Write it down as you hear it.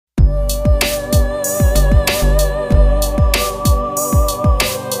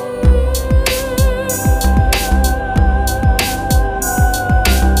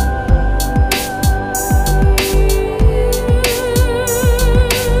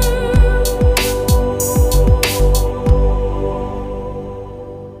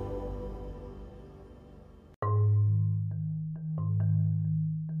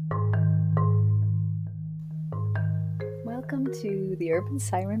Urban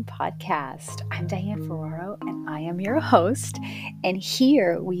Siren Podcast. I'm Diane Ferraro and I am your host. And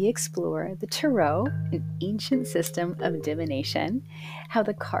here we explore the tarot, an ancient system of divination, how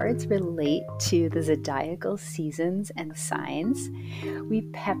the cards relate to the zodiacal seasons and signs. We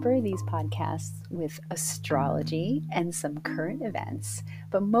pepper these podcasts with astrology and some current events.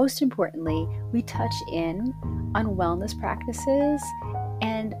 But most importantly, we touch in on wellness practices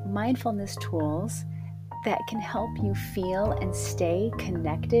and mindfulness tools that can help you feel and stay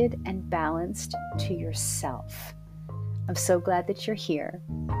connected and balanced to yourself. I'm so glad that you're here,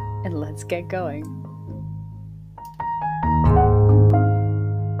 and let's get going.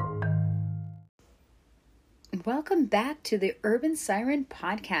 Welcome back to the Urban Siren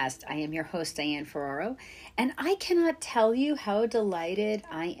Podcast. I am your host, Diane Ferraro, and I cannot tell you how delighted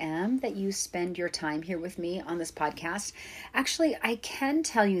I am that you spend your time here with me on this podcast. Actually, I can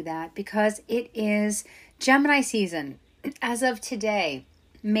tell you that because it is Gemini season. As of today,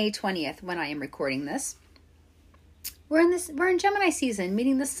 May 20th, when I am recording this, we're in Gemini season,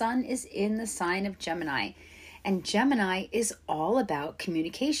 meaning the sun is in the sign of Gemini. And Gemini is all about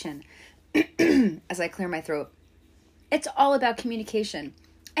communication. As I clear my throat, it's all about communication.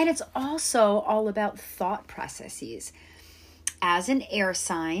 And it's also all about thought processes. As an air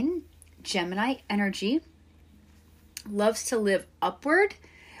sign, Gemini energy loves to live upward.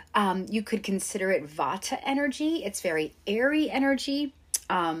 You could consider it Vata energy. It's very airy energy.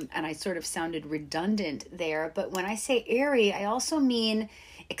 And I sort of sounded redundant there. But when I say airy, I also mean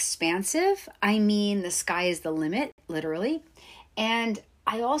expansive. I mean the sky is the limit, literally. And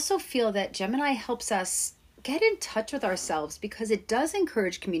I also feel that Gemini helps us get in touch with ourselves because it does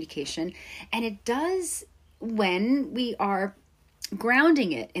encourage communication. And it does when we are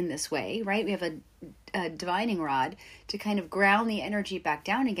grounding it in this way, right? We have a divining rod to kind of ground the energy back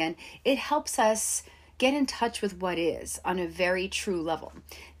down again. It helps us get in touch with what is on a very true level.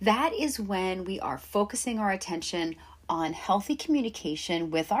 That is when we are focusing our attention on healthy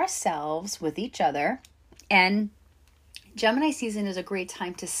communication with ourselves, with each other. And Gemini season is a great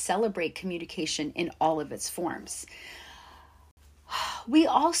time to celebrate communication in all of its forms. We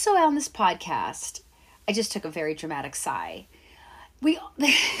also on this podcast, I just took a very dramatic sigh.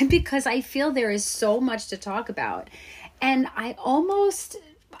 Because I feel there is so much to talk about. And I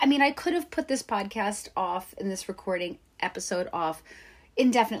could have put this podcast off and this recording episode off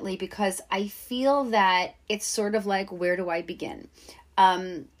indefinitely because I feel that it's sort of like, where do I begin?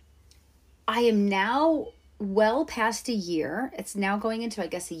 I am now well past a year. It's now going into, I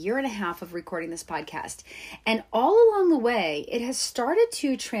guess, a year and a half of recording this podcast. And all along the way, it has started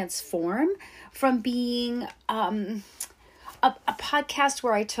to transform from being a podcast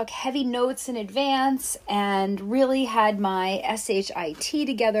where I took heavy notes in advance and really had my SHIT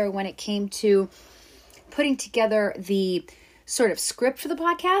together when it came to putting together the sort of script for the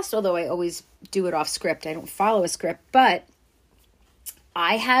podcast, although I always do it off script. I don't follow a script, but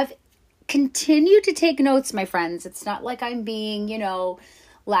I have continued to take notes, my friends. It's not like I'm being,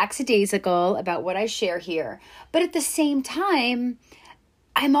 lackadaisical about what I share here. But at the same time,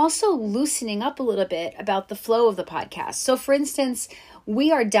 I'm also loosening up a little bit about the flow of the podcast. So for instance, we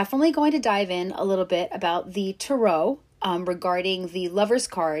are definitely going to dive in a little bit about the tarot regarding the Lover's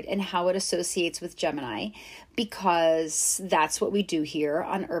card and how it associates with Gemini, because that's what we do here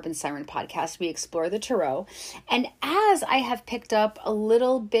on Urban Siren Podcast. We explore the tarot. And as I have picked up a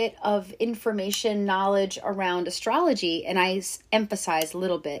little bit of information, knowledge around astrology, and I emphasize a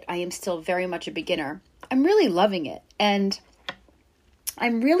little bit, I am still very much a beginner. I'm really loving it. And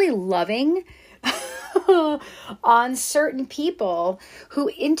I'm really loving on certain people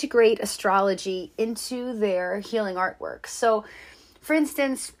who integrate astrology into their healing artwork. So, for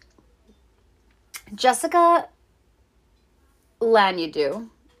instance, Jessica Lanyadoo,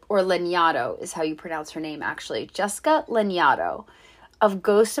 or Lanyadoo is how you pronounce her name actually. Jessica Lanyadoo of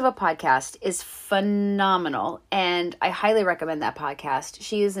Ghost of a Podcast is phenomenal, and I highly recommend that podcast.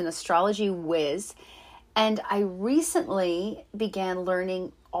 She is an astrology whiz. And I recently began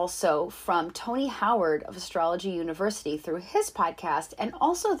learning also from Tony Howard of Astrology University through his podcast and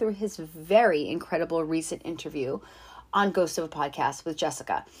also through his very incredible recent interview on Ghost of a Podcast with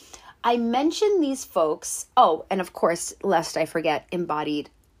Jessica. I mentioned these folks, and of course, lest I forget, Embodied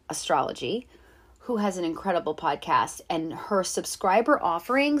Astrology, who has an incredible podcast, and her subscriber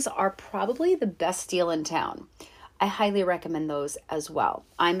offerings are probably the best deal in town. I highly recommend those as well.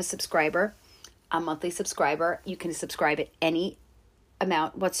 I'm a subscriber. A monthly subscriber. You can subscribe at any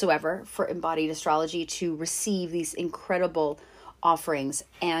amount whatsoever for Embodied Astrology to receive these incredible offerings.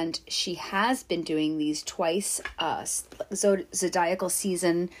 And she has been doing these twice zodiacal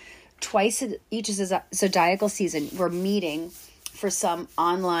season, twice each zodiacal season. We're meeting for some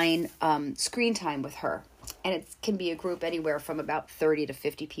online screen time with her. And it can be a group anywhere from about 30 to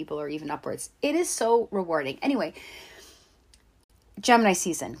 50 people or even upwards. It is so rewarding. Anyway, Gemini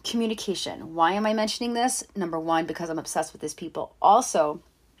season, communication. Why am I mentioning this? Number one, because I'm obsessed with these people. Also,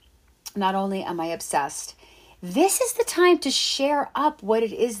 not only am I obsessed, this is the time to share up what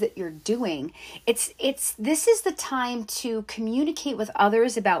it is that you're doing. This is the time to communicate with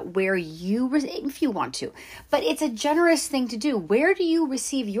others about where you, if you want to, but it's a generous thing to do. Where do you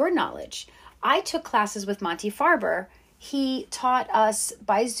receive your knowledge? I took classes with Monty Farber. He taught us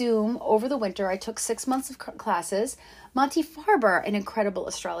by Zoom over the winter. I took 6 months of classes. Monty Farber, an incredible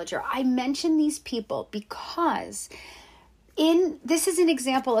astrologer. I mention these people because this is an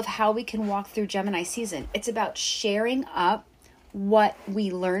example of how we can walk through Gemini season. It's about sharing up what we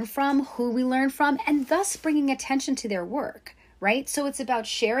learn from, who we learn from, and thus bringing attention to their work, right? So it's about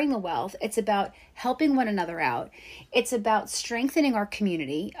sharing the wealth. It's about helping one another out. It's about strengthening our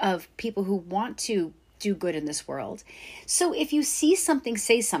community of people who want to do good in this world. So if you see something,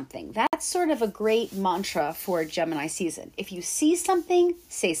 say something. That's sort of a great mantra for Gemini season. If you see something,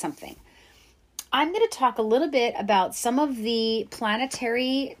 say something. I'm going to talk a little bit about some of the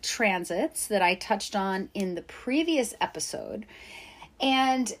planetary transits that I touched on in the previous episode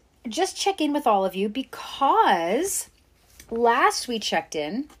and just check in with all of you because last we checked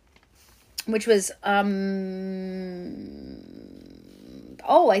in, which was, I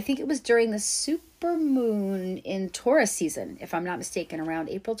think it was during the super moon in Taurus season, if I'm not mistaken, around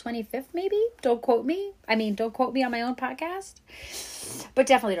April 25th, maybe. Don't quote me. Don't quote me on my own podcast, but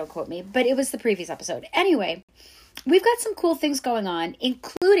definitely don't quote me. But it was the previous episode. Anyway, we've got some cool things going on,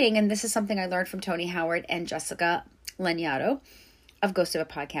 including, and this is something I learned from Tony Howard and Jessica Leniato of Ghost of a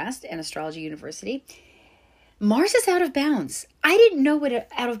Podcast and Astrology University. Mars is out of bounds. I didn't know what an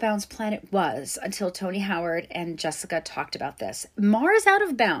out of bounds planet was until Tony Howard and Jessica talked about this. Mars out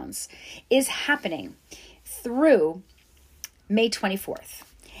of bounds is happening through May 24th.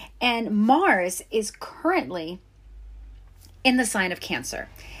 And Mars is currently in the sign of Cancer.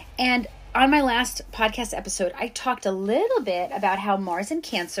 And on my last podcast episode, I talked a little bit about how Mars in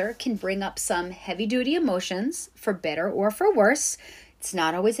Cancer can bring up some heavy-duty emotions, for better or for worse. It's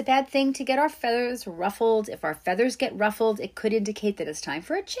not always a bad thing to get our feathers ruffled. If our feathers get ruffled, it could indicate that it's time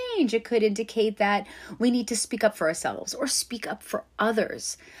for a change. It could indicate that we need to speak up for ourselves or speak up for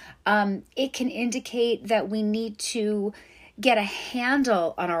others. It can indicate that we need to get a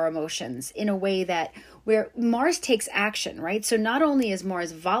handle on our emotions in a way that where Mars takes action, right? So not only is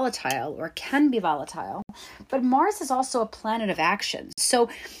Mars volatile or can be volatile, but Mars is also a planet of action. So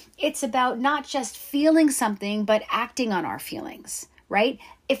it's about not just feeling something, but acting on our feelings. Right?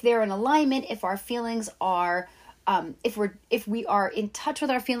 If they're in alignment, if our feelings are, if we are in touch with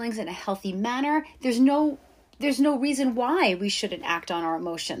our feelings in a healthy manner, there's no reason why we shouldn't act on our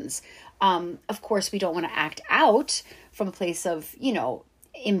emotions. Of course, we don't want to act out from a place of,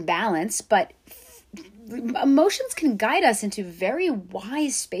 imbalance, but emotions can guide us into very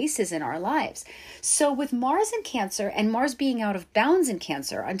wise spaces in our lives. So with Mars in Cancer and Mars being out of bounds in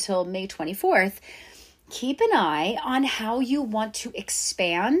Cancer until May 24th, keep an eye on how you want to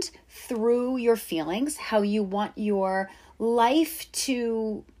expand through your feelings, how you want your life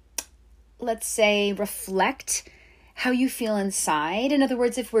to, let's say, reflect how you feel inside. In other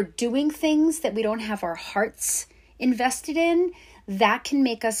words, if we're doing things that we don't have our hearts invested in, that can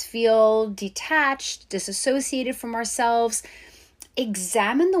make us feel detached, disassociated from ourselves.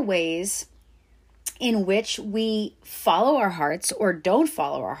 Examine the ways in which we follow our hearts or don't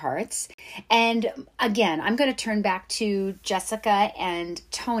follow our hearts. And again, I'm going to turn back to Jessica and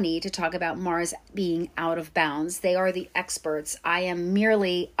Tony to talk about Mars being out of bounds. They are the experts. I am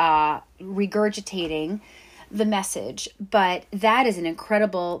merely regurgitating the message, but that is an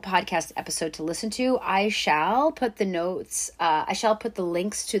incredible podcast episode to listen to. I shall put the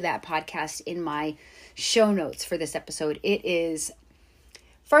links to that podcast in my show notes for this episode. It is,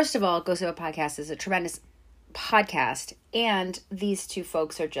 first of all, Ghost of a Podcast is a tremendous podcast, and these two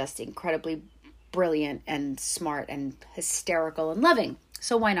folks are just incredibly brilliant and smart and hysterical and loving.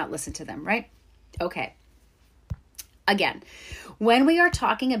 So why not listen to them, right? Okay. Again, when we are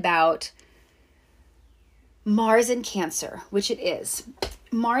talking about Mars in Cancer, which it is,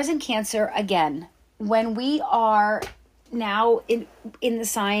 Mars in Cancer, again, when we are now in the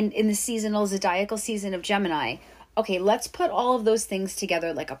sign, in the seasonal zodiacal season of Gemini, okay, let's put all of those things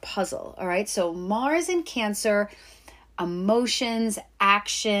together like a puzzle, all right? So Mars in Cancer, emotions,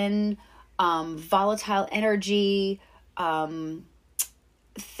 action, volatile energy,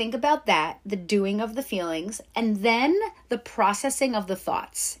 think about that, the doing of the feelings, and then the processing of the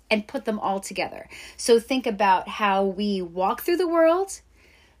thoughts, and put them all together. So think about how we walk through the world,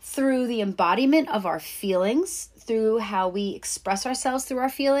 through the embodiment of our feelings, through how we express ourselves through our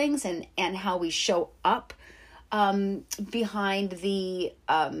feelings, and how we show up behind the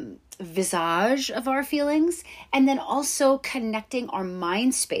visage of our feelings, and then also connecting our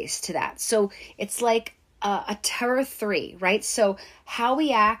mind space to that. So it's like a terror 3, right? So how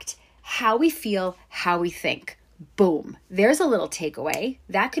we act, how we feel, how we think. Boom. There's a little takeaway.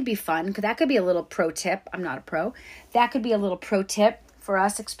 That could be fun. That could be a little pro tip. I'm not a pro. That could be a little pro tip for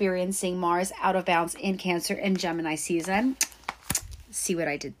us experiencing Mars out of bounds in Cancer in Gemini season. See what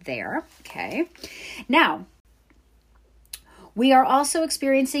I did there? Okay. Now, we are also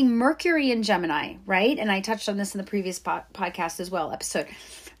experiencing Mercury in Gemini, right? And I touched on this in the previous podcast as well, episode.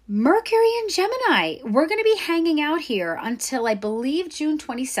 Mercury in Gemini. We're going to be hanging out here until I believe June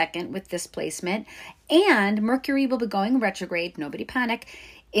 22nd with this placement. And Mercury will be going retrograde, nobody panic,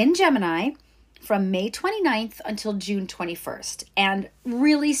 in Gemini from May 29th until June 21st. And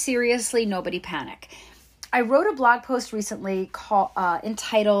really seriously, nobody panic. I wrote a blog post recently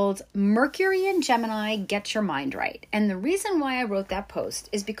entitled Mercury in Gemini, Get Your Mind Right. And the reason why I wrote that post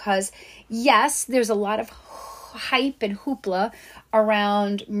is because, yes, there's a lot of hype and hoopla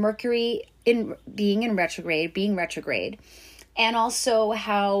around Mercury being retrograde, and also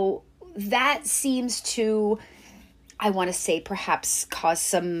how that seems to, I want to say, perhaps cause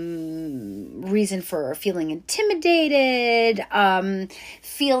some reason for feeling intimidated,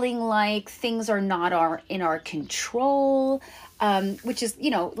 feeling like things are not in our control, which is,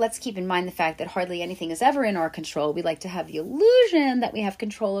 let's keep in mind the fact that hardly anything is ever in our control. We like to have the illusion that we have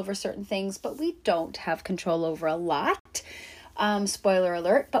control over certain things, but we don't have control over a lot. Spoiler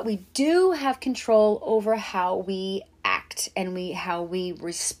alert, but we do have control over how we act and how we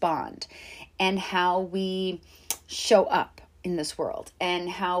respond and how we show up in this world and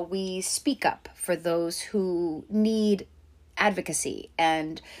how we speak up for those who need advocacy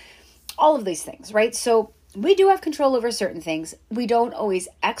and all of these things, right? So we do have control over certain things. We don't always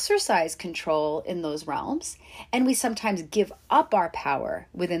exercise control in those realms, and we sometimes give up our power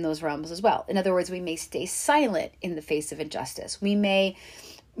within those realms as well. In other words, we may stay silent in the face of injustice. We may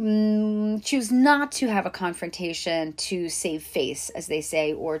choose not to have a confrontation to save face, as they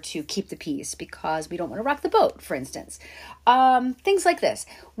say, or to keep the peace because we don't want to rock the boat, for instance. Things like this.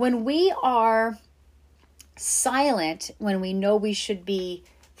 When we are silent, when we know we should be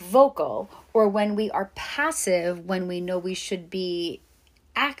vocal, or when we are passive, when we know we should be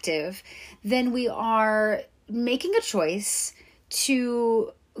active, then we are making a choice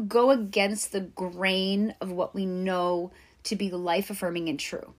to go against the grain of what we know to be life affirming and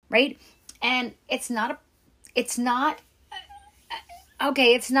true, right? And it's not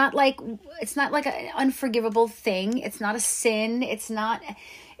like an unforgivable thing. It's not a sin. It's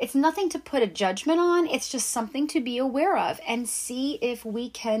nothing to put a judgment on. It's just something to be aware of and see if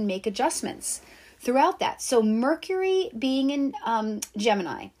we can make adjustments throughout that. So Mercury being in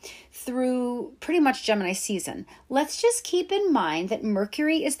Gemini through pretty much Gemini season, let's just keep in mind that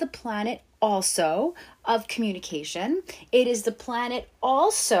Mercury is the planet also of communication. It is the planet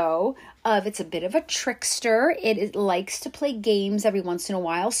also of, it's a bit of a trickster. It likes to play games every once in a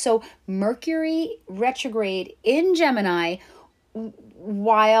while. So Mercury retrograde in Gemini,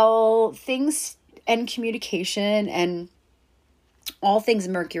 while things and communication and all things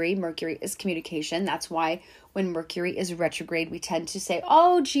Mercury is communication. That's why when Mercury is retrograde, we tend to say,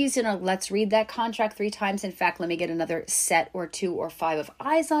 oh, geez, let's read that contract 3 times. In fact, let me get another set or 2 or 5 of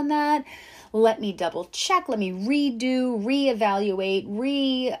eyes on that. Let me double check. Let me redo, reevaluate,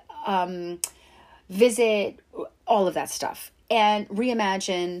 visit, all of that stuff, and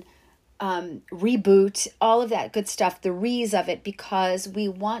reimagine, reboot, all of that good stuff, the re's of it, because we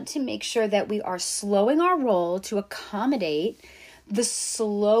want to make sure that we are slowing our roll to accommodate the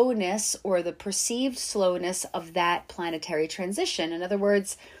slowness or the perceived slowness of that planetary transition. In other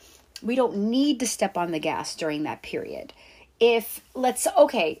words, we don't need to step on the gas during that period.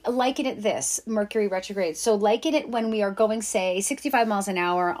 Liken it this, Mercury retrograde. So liken it when we are going, say, 65 miles an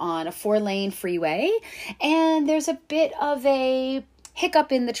hour on a 4-lane freeway, and there's a bit of a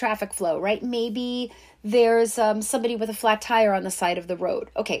hiccup in the traffic flow, right? Maybe there's somebody with a flat tire on the side of the road.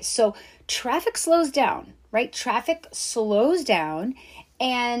 Okay, so traffic slows down, right? Traffic slows down,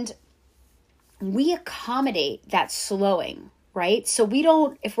 and we accommodate that slowing, right? So we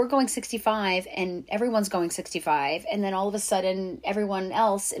don't, if we're going 65 and everyone's going 65, and then all of a sudden everyone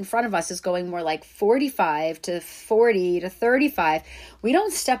else in front of us is going more like 45 to 40 to 35, we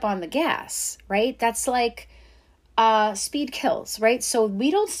don't step on the gas, right? That's like speed kills, right? So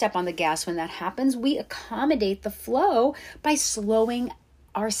we don't step on the gas when that happens. We accommodate the flow by slowing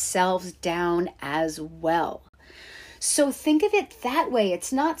ourselves down as well. So think of it that way.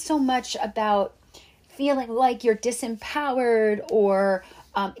 It's not so much about feeling like you're disempowered or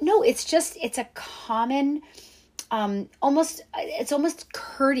no, it's a common, it's almost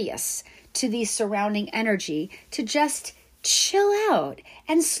courteous to the surrounding energy to just chill out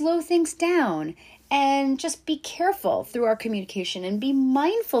and slow things down and just be careful through our communication and be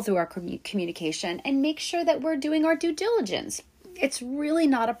mindful through our communication and make sure that we're doing our due diligence. It's really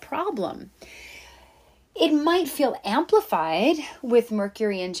not a problem. It might feel amplified with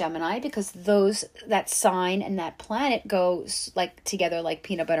Mercury and Gemini because that sign and that planet goes like together like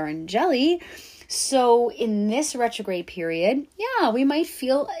peanut butter and jelly. So in this retrograde period, yeah, we might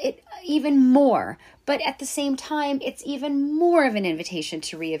feel it even more. But at the same time, it's even more of an invitation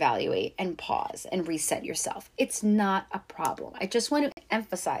to reevaluate and pause and reset yourself. It's not a problem. I just want to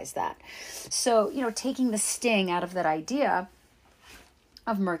emphasize that. So, taking the sting out of that idea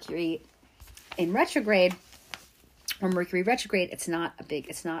of Mercury in retrograde or Mercury retrograde, it's not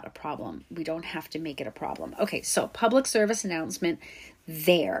a problem. We don't have to make it a problem. Okay, so public service announcement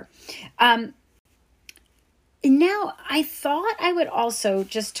there. Now, I thought I would also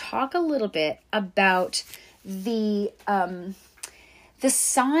just talk a little bit about the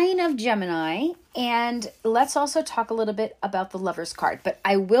sign of Gemini, and let's also talk a little bit about the Lover's card. But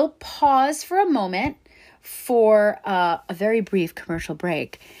I will pause for a moment for a very brief commercial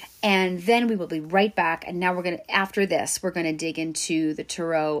break, and then we will be right back. And now after this, we're going to dig into the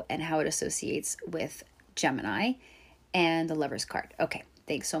Tarot and how it associates with Gemini and the Lover's card. Okay,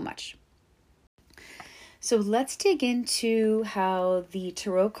 thanks so much. So let's dig into how the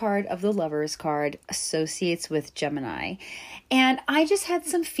Tarot card of the Lover's card associates with Gemini. And I just had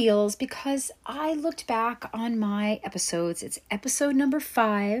some feels because I looked back on my episodes. It's episode number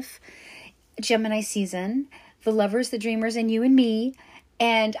 5, Gemini season, The Lovers, the Dreamers, and You and Me.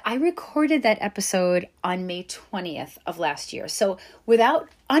 And I recorded that episode on May 20th of last year. So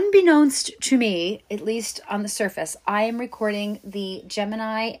unbeknownst to me, at least on the surface, I am recording the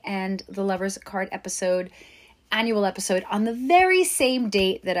Gemini and the Lover's card annual episode on the very same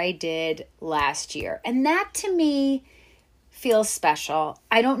date that I did last year. And that to me feels special.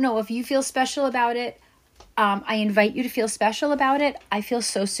 I don't know if you feel special about it. I invite you to feel special about it. I feel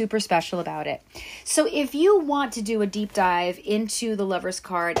so super special about it. So if you want to do a deep dive into the Lover's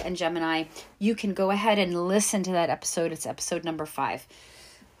card and Gemini, you can go ahead and listen to that episode. It's episode number 5.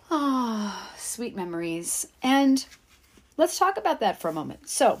 Oh, sweet memories. And let's talk about that for a moment.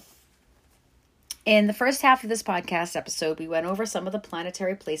 So in the first half of this podcast episode, we went over some of the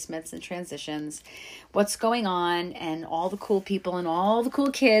planetary placements and transitions, what's going on, and all the cool people and all the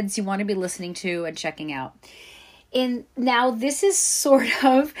cool kids you want to be listening to and checking out. Now, this is sort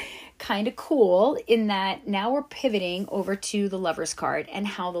of kind of cool in that now we're pivoting over to the Lover's card and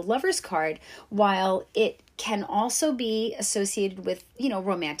how the Lover's card, while it can also be associated with,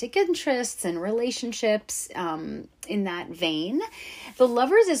 romantic interests and relationships in that vein, the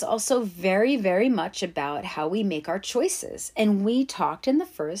Lovers is also very, very much about how we make our choices. And we talked in the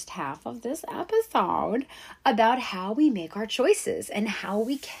first half of this episode about how we make our choices and how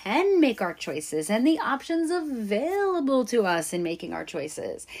we can make our choices and the options available to us in making our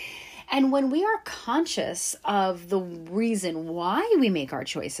choices. And when we are conscious of the reason why we make our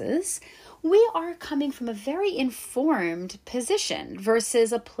choices, we are coming from a very informed position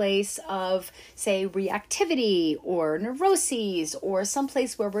versus a place of, say, reactivity or neuroses or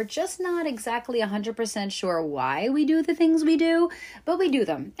someplace where we're just not exactly 100% sure why we do the things we do, but we do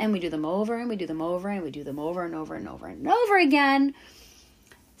them and we do them over and we do them over and we do them over and over and over and over again,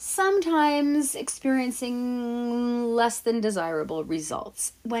 sometimes experiencing less than desirable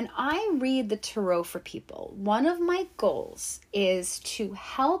results. When I read the Tarot for people, one of my goals is to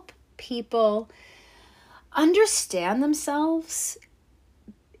help people understand themselves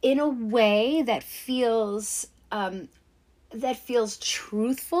in a way that feels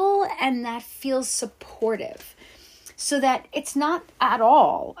truthful and that feels supportive, so that it's not at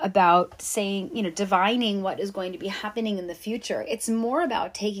all about saying, divining what is going to be happening in the future. It's more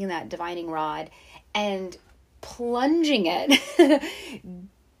about taking that divining rod and plunging it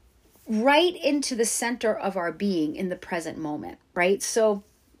right into the center of our being in the present moment, right? So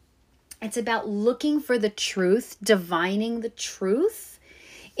it's about looking for the truth, divining the truth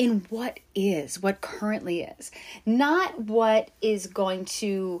in what currently is, not what is going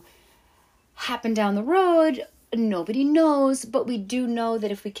to happen down the road nobody knows, but we do know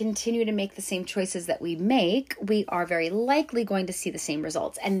that if we continue to make the same choices that we make, we are very likely going to see the same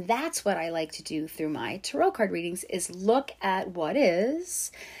results. And that's what I like to do through my tarot card readings, is look at what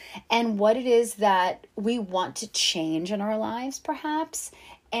is and what it is that we want to change in our lives, perhaps,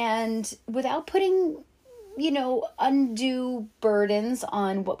 and without putting, undue burdens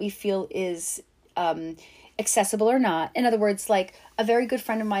on what we feel is accessible or not. In other words, like a very good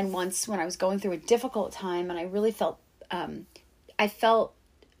friend of mine once, when I was going through a difficult time and I really felt,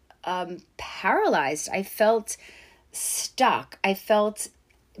 paralyzed. I felt stuck. I felt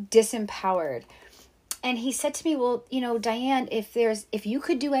disempowered. And he said to me, well, Diane, if you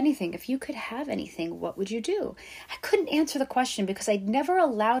could do anything, if you could have anything, what would you do? I couldn't answer the question because I'd never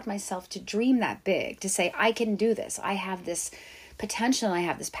allowed myself to dream that big, to say, I can do this. I have this potential. I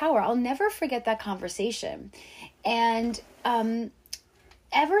have this power. I'll never forget that conversation. And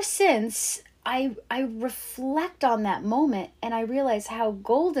ever since, I reflect on that moment and I realize how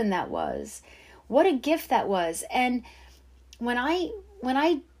golden that was. What a gift that was. And when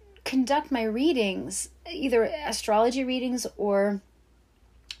I conduct my readings, either astrology readings or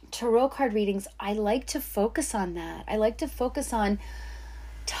tarot card readings, I like to focus on that. I like to focus on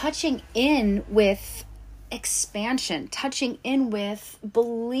touching in with expansion, touching in with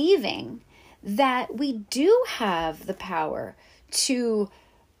believing that we do have the power to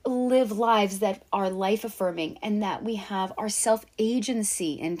live lives that are life affirming, and that we have our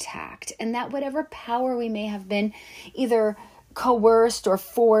self-agency intact, and that whatever power we may have been either coerced or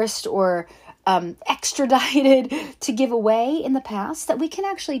forced or extradited to give away in the past, that we can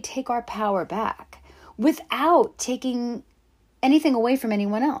actually take our power back without taking anything away from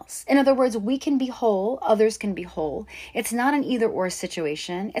anyone else. In other words, we can be whole, others can be whole. It's not an either or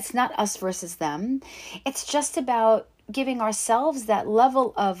situation. It's not us versus them. It's just about giving ourselves that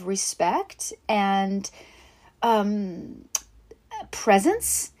level of respect and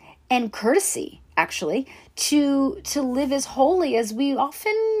presence and courtesy, actually, to live as holy as we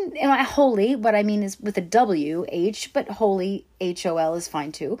often, holy, what I mean is with a W-H, but holy, H-O-L is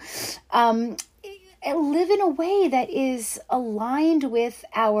fine too, live in a way that is aligned with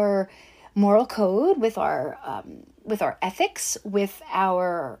our moral code, with our ethics, with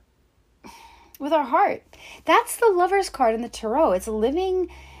our heart. That's the Lover's card in the Tarot. It's living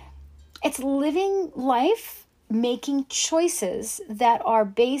life, making choices that are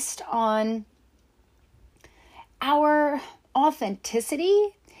based on our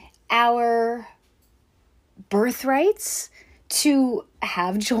authenticity, our birthrights to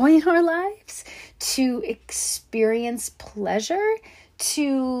have joy in our lives, to experience pleasure,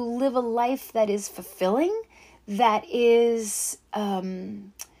 to live a life that is fulfilling, that is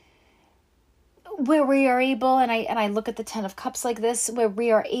where we are able, and I look at the 10 of Cups like this, where we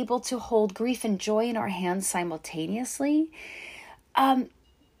are able to hold grief and joy in our hands simultaneously.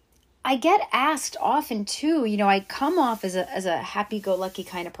 I get asked often too, I come off as a happy-go-lucky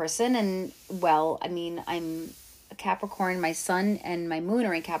kind of person, and I'm a Capricorn. My sun and my moon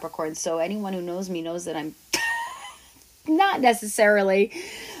are in Capricorn, so anyone who knows me knows that I'm not necessarily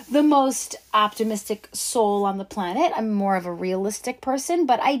the most optimistic soul on the planet. I'm more of a realistic person,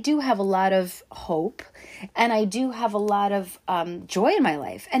 but I do have a lot of hope, and I do have a lot of joy in my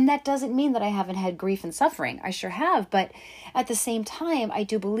life. And that doesn't mean that I haven't had grief and suffering. I sure have, but at the same time, I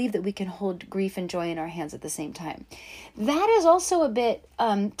do believe that we can hold grief and joy in our hands at the same time. That is also a bit,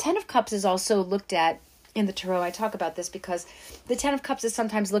 10 of Cups is also looked at in the Tarot. I talk about this because the 10 of Cups is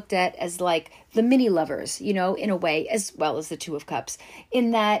sometimes looked at as like the mini lovers, in a way, as well as the 2 of Cups,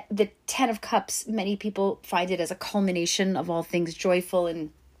 in that the 10 of Cups, many people find it as a culmination of all things joyful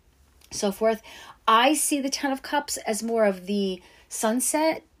and so forth. I see the 10 of Cups as more of the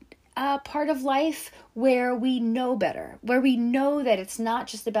sunset part of life, where we know better, where we know that it's not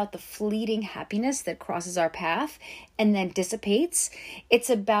just about the fleeting happiness that crosses our path and then dissipates. It's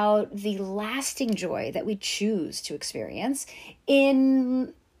about the lasting joy that we choose to experience,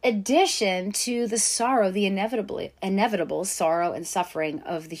 in addition to the sorrow, the inevitable sorrow and suffering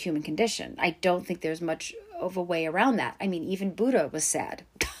of the human condition. I don't think there's much of a way around that. I mean, even Buddha was sad.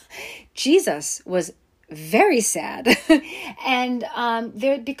 Jesus was very sad. And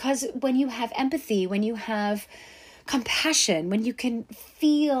because when you have empathy, when you have compassion, when you can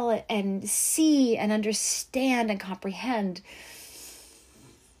feel and see and understand and comprehend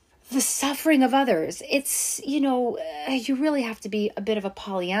the suffering of others, it's, you really have to be a bit of a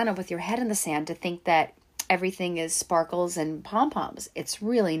Pollyanna with your head in the sand to think that everything is sparkles and pom-poms. It's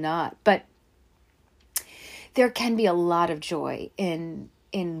really not. But there can be a lot of joy in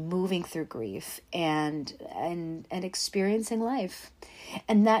moving through grief and experiencing life.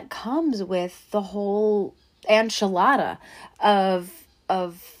 And that comes with the whole enchilada of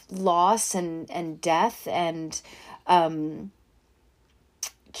loss and death and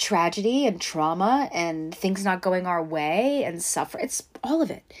tragedy and trauma and things not going our way and suffer. It's all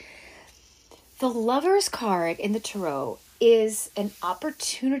of it. The Lover's card in the Tarot is an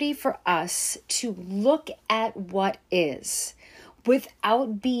opportunity for us to look at what is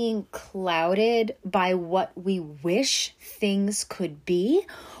without being clouded by what we wish things could be,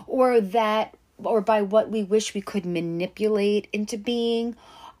 or by what we wish we could manipulate into being.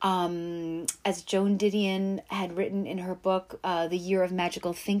 As Joan Didion had written in her book, The Year of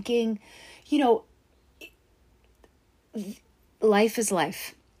Magical Thinking, life is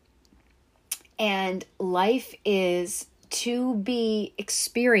life. And life is to be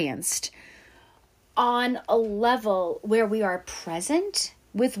experienced on a level where we are present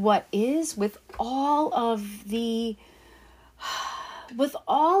with what is, with all of the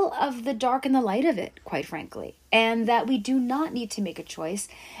dark and the light of it, quite frankly, and that we do not need to make a choice,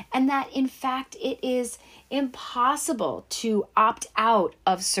 and that in fact it is impossible to opt out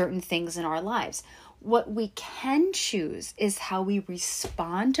of certain things in our lives. What we can choose is how we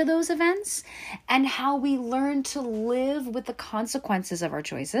respond to those events and how we learn to live with the consequences of our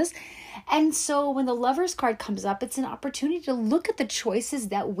choices. And so when the Lover's card comes up, it's an opportunity to look at the choices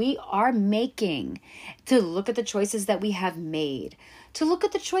that we are making, to look at the choices that we have made, to look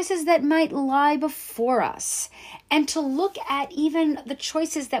at the choices that might lie before us, and to look at even the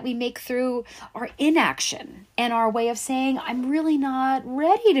choices that we make through our inaction and our way of saying, I'm really not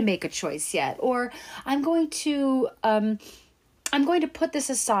ready to make a choice yet, or I'm going to put this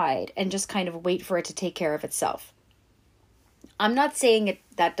aside and just kind of wait for it to take care of itself. I'm not saying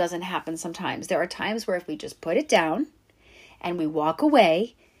that doesn't happen sometimes. There are times where if we just put it down and we walk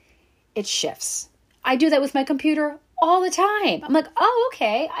away, it shifts. I do that with my computer all the time. I'm like, oh,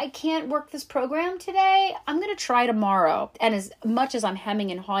 okay, I can't work this program today. I'm going to try tomorrow. And as much as I'm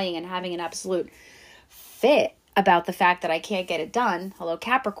hemming and hawing and having an absolute fit about the fact that I can't get it done, hello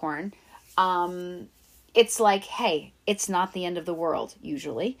Capricorn, it's like, hey, it's not the end of the world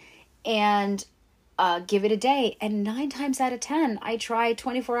usually. And give it a day. And 9 times out of 10, I try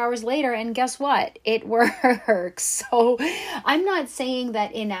 24 hours later, and guess what? It works. So I'm not saying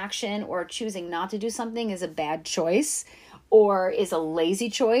that inaction or choosing not to do something is a bad choice, or is a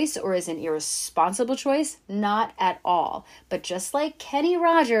lazy choice, or is an irresponsible choice. Not at all. But just like Kenny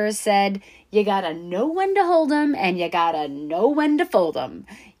Rogers said, you gotta know when to hold them and you gotta know when to fold them.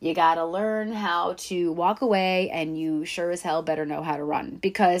 You gotta learn how to walk away, and you sure as hell better know how to run,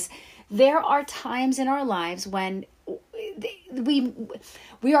 because there are times in our lives when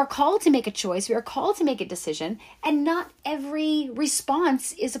we are called to make a choice, we are called to make a decision, and not every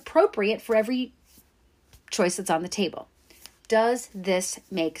response is appropriate for every choice that's on the table. Does this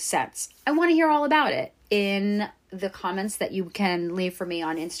make sense? I want to hear all about it in the comments that you can leave for me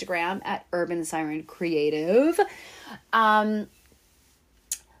on Instagram at Urban Siren Creative.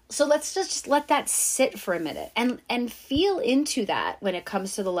 So let's just let that sit for a minute and feel into that when it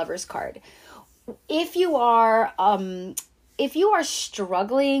comes to the Lover's card. If you are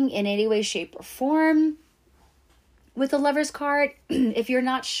struggling in any way, shape, or form with the Lover's card, if you're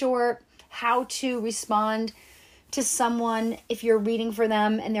not sure how to respond to someone, if you're reading for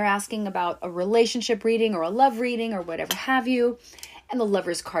them and they're asking about a relationship reading or a love reading or whatever have you, and the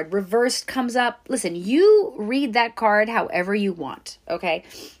Lover's card reversed comes up, listen, you read that card however you want, okay?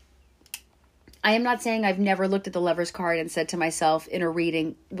 I am not saying I've never looked at the Lover's card and said to myself in a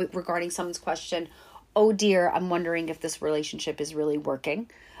reading regarding someone's question, oh dear, I'm wondering if this relationship is really working.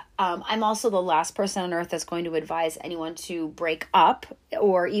 I'm also the last person on earth that's going to advise anyone to break up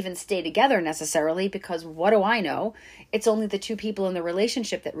or even stay together necessarily, because what do I know? It's only the two people in the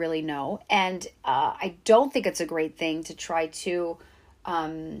relationship that really know. And I don't think it's a great thing to try to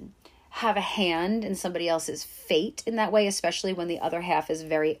have a hand in somebody else's fate in that way, especially when the other half is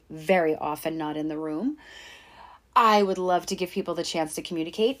very, very often not in the room. I would love to give people the chance to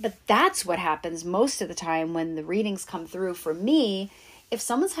communicate, but that's what happens most of the time when the readings come through for me. If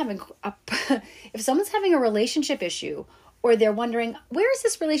someone's having a relationship issue, or they're wondering, where is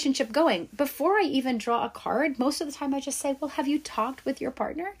this relationship going? Before I even draw a card, most of the time I just say, well, have you talked with your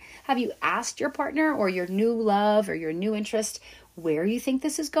partner? Have you asked your partner or your new love or your new interest where you think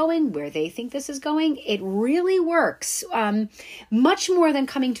this is going, where they think this is going? It really works. Much more than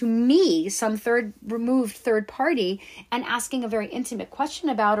coming to me, some removed third party, and asking a very intimate question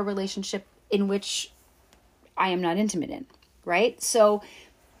about a relationship in which I am not intimate in, right? So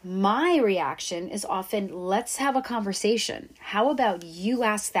my reaction is often, let's have a conversation. How about you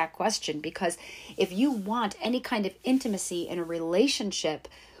ask that question? Because if you want any kind of intimacy in a relationship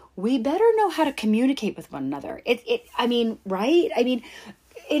we better know how to communicate with one another. Right?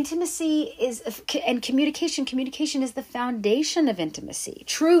 Intimacy and communication is the foundation of intimacy,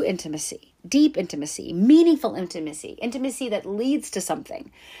 true intimacy, deep intimacy, meaningful intimacy, intimacy that leads to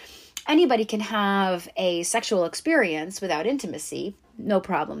something. Anybody can have a sexual experience without intimacy. No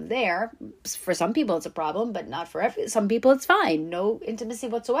problem there. For some people, it's a problem, but not for some people, it's fine. No intimacy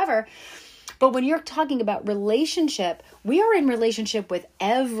whatsoever. But when you're talking about relationship, we are in relationship with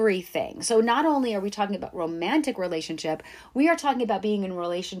everything. So not only are we talking about romantic relationship, we are talking about being in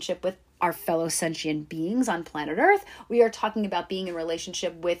relationship with our fellow sentient beings on planet Earth. We are talking about being in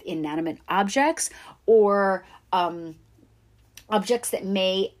relationship with inanimate objects or objects that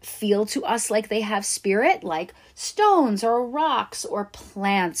may feel to us like they have spirit, like stones or rocks or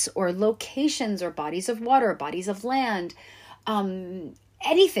plants or locations or bodies of water, bodies of land,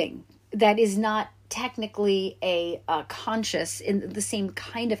 anything that is not technically a conscious in the same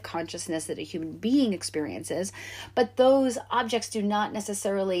kind of consciousness that a human being experiences. But those objects do not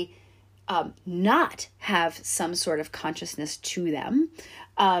necessarily not have some sort of consciousness to them.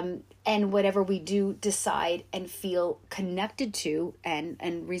 And whatever we do decide and feel connected to,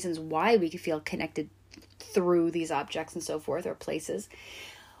 and reasons why we can feel connected through these objects and so forth, or places.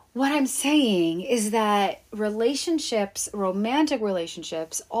 What I'm saying is that relationships, romantic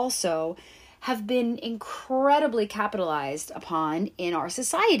relationships, also have been incredibly capitalized upon in our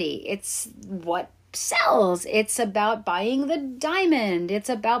society. It's what sells. It's about buying the diamond. It's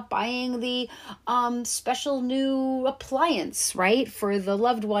about buying the special new appliance, right, for the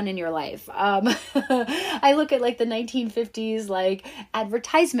loved one in your life. I look at like the 1950s like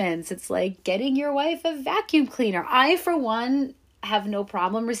advertisements. It's like getting your wife a vacuum cleaner. I, for one, have no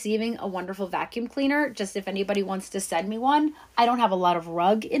problem receiving a wonderful vacuum cleaner. Just if anybody wants to send me one. I don't have a lot of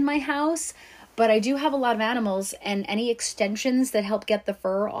rug in my house, but I do have a lot of animals, and any extensions that help get the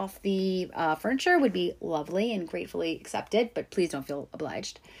fur off the furniture would be lovely and gratefully accepted, but please don't feel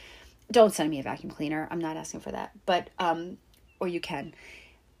obliged. Don't send me a vacuum cleaner. I'm not asking for that, but, or you can.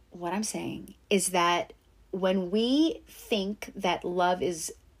 What I'm saying is that when we think that love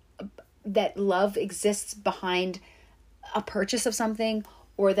exists behind a purchase of something,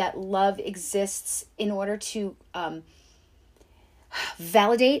 or that love exists in order to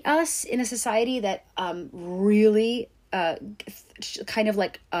validate us in a society that really kind of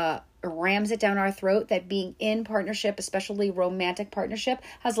like rams it down our throat, that being in partnership, especially romantic partnership,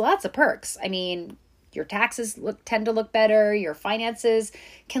 has lots of perks. I mean, your taxes tend to look better, your finances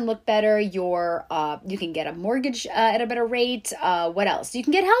can look better, you can get a mortgage at a better rate. What else? You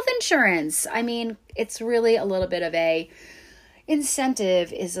can get health insurance. I mean, it's really a little bit of a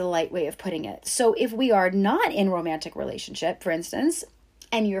incentive, is a light way of putting it. So if we are not in romantic relationship, for instance,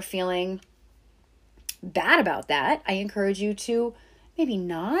 and you're feeling bad about that, I encourage you to maybe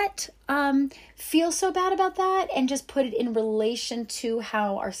not feel so bad about that, and just put it in relation to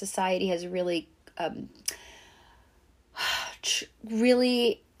how our society has really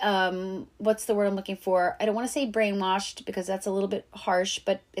what's the word I'm looking for? I don't want to say brainwashed, because that's a little bit harsh,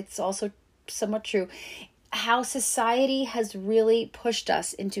 but it's also somewhat true. How society has really pushed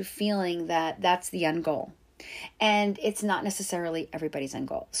us into feeling that that's the end goal. And it's not necessarily everybody's end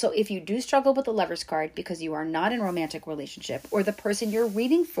goal. So if you do struggle with the Lover's card because you are not in a romantic relationship, or the person you're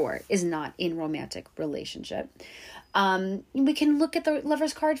reading for is not in romantic relationship, we can look at the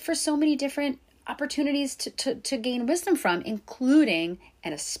Lover's card for so many different opportunities to gain wisdom from, including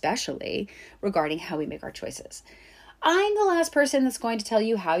and especially regarding how we make our choices. I'm the last person that's going to tell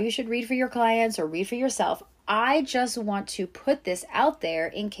you how you should read for your clients or read for yourself. I just want to put this out there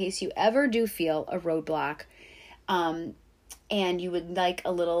in case you ever do feel a roadblock, and you would like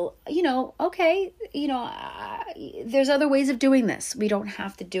a little, there's other ways of doing this. We don't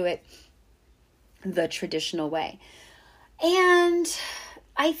have to do it the traditional way. And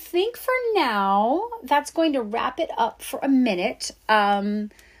I think for now, that's going to wrap it up for a minute.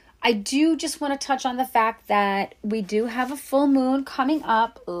 I do just want to touch on the fact that we do have a full moon coming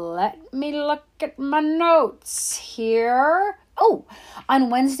up. Let me look at my notes here. Oh,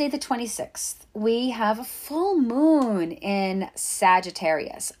 on Wednesday the 26th, we have a full moon in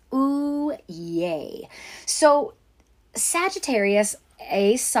Sagittarius. Ooh, yay. So Sagittarius,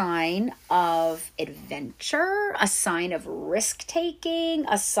 a sign of adventure, a sign of risk-taking,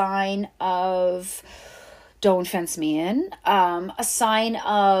 a sign of don't fence me in, a sign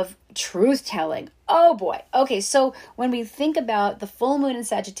of truth-telling. Oh boy. Okay, so when we think about the full moon in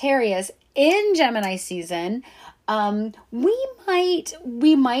Sagittarius in Gemini season,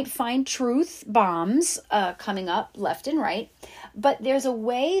 we might find truth bombs coming up left and right. but there's a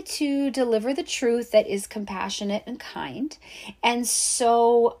way to deliver the truth that is compassionate and kind. And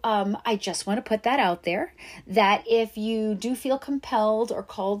so I just want to put that out there, that if you do feel compelled or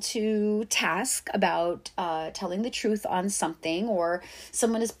called to task about telling the truth on something, or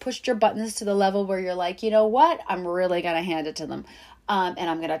someone has pushed your buttons to the level where you're like, you know what, I'm really going to hand it to them. And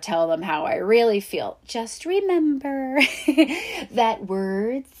I'm going to tell them how I really feel. Just remember that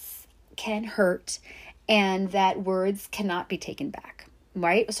words can hurt, and that words cannot be taken back,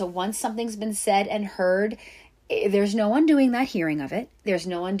 right? So once something's been said and heard, there's no undoing that hearing of it. There's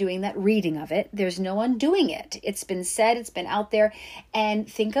no undoing that reading of it. There's no undoing it. It's been said, it's been out there.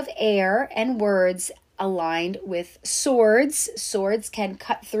 And think of air and words aligned with swords. Swords can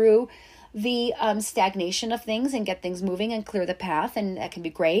cut through the stagnation of things and get things moving and clear the path, and that can be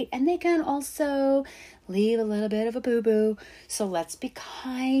great. And they can also leave a little bit of a boo-boo. So let's be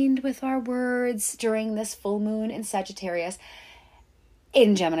kind with our words during this full moon in Sagittarius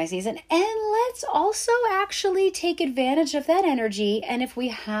in Gemini season. And let's also actually take advantage of that energy. And if we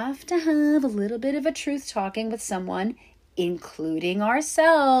have to have a little bit of a truth talking with someone, including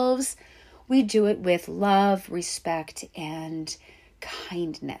ourselves, we do it with love, respect, and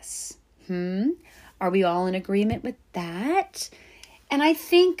kindness. Are we all in agreement with that? And I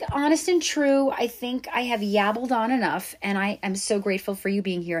think, honest and true, I think I have yabbled on enough, and I am so grateful for you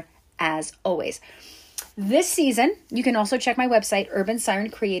being here as always. This season, you can also check my website,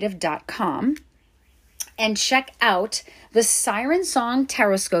 urbansirencreative.com, and check out the Siren Song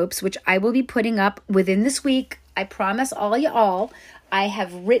Taroscopes, which I will be putting up within this week. I promise all, I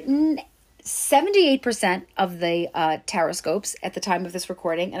have written 78% of the taroscopes at the time of this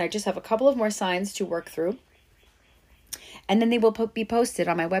recording, and I just have a couple of more signs to work through. And then they will be posted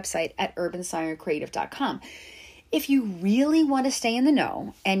on my website at urbansirencreative.com. If you really want to stay in the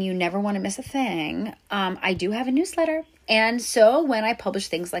know and you never want to miss a thing, I do have a newsletter. And so when I publish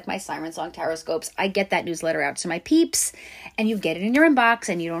things like my Siren Song Taroscopes, I get that newsletter out to my peeps, and you get it in your inbox,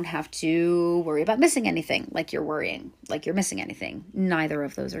 and you don't have to worry about missing anything, like you're worrying, like you're missing anything. Neither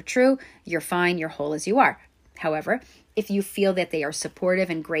of those are true. You're fine. You're whole as you are. However, if you feel that they are supportive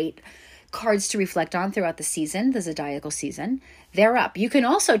and great cards to reflect on throughout the season, the zodiacal season, they're up. You can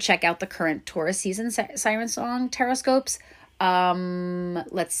also check out the current Taurus season Siren Song Taroscopes.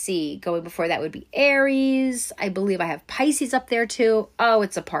 Let's see, going before that would be Aries. I believe I have Pisces up there too. Oh,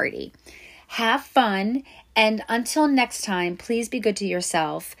 it's a party. Have fun. And until next time, please be good to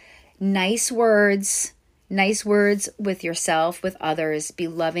yourself. Nice words with yourself, with others. Be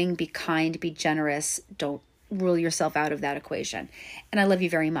loving, be kind, be generous. Don't rule yourself out of that equation. And I love you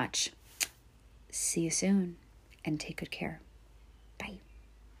very much. See you soon, and take good care. Bye.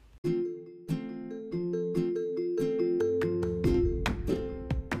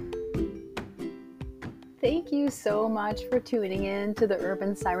 Thank you so much for tuning in to the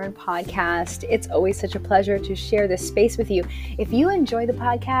Urban Siren podcast. It's always such a pleasure to share this space with you. If you enjoy the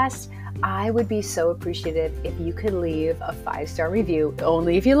podcast, I would be so appreciative if you could leave a 5-star review,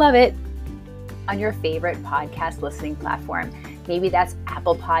 only if you love it, on your favorite podcast listening platform. Maybe that's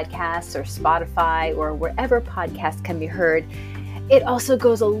Apple Podcasts or Spotify or wherever podcasts can be heard. It also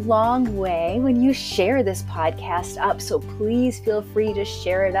goes a long way when you share this podcast up, so please feel free to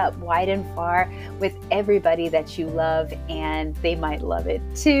share it up wide and far with everybody that you love, and they might love it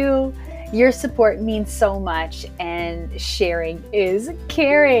too. Your support means so much, and sharing is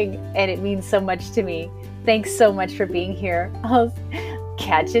caring, and it means so much to me. Thanks so much for being here. I'll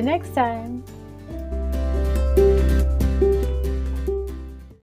catch you next time.